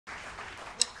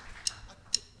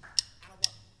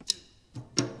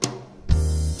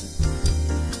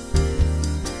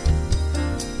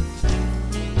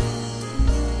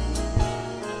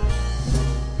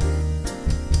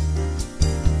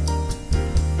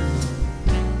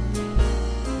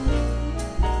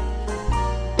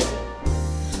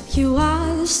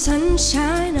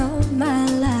sunshine of my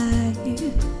life,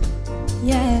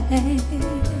 yeah.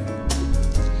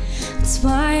 That's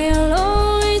why I'll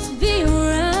always be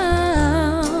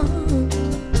around.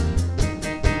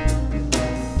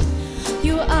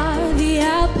 You are the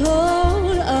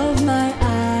apple of my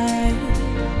eye.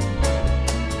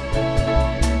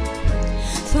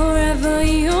 Forever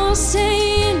you'll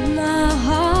stay in my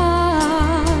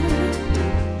heart.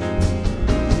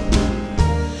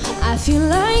 I feel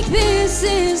like this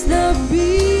is the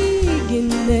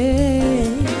beginning.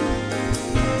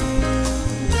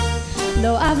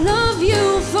 No, I've loved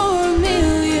you for a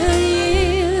million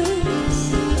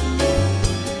years.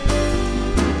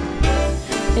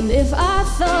 And if I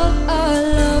thought our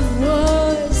love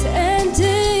was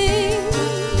ending,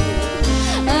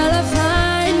 I'll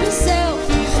find myself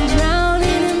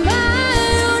drowning in my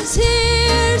own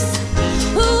tears.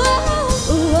 Whoa,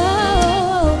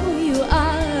 you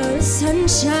are the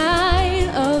sunshine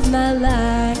of my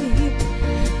life,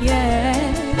 yeah.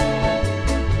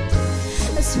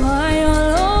 That's why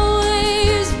I'll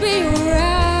always be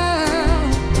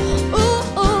around.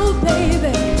 Ooh,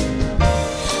 baby,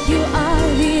 you are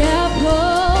the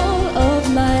apple of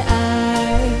my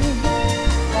eye.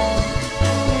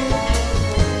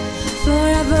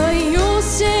 Forever you'll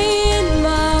stay in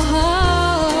my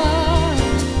heart.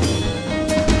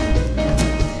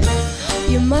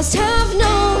 You must have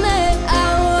known that I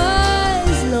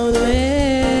was lonely,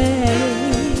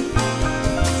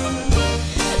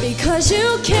 because you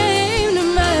can't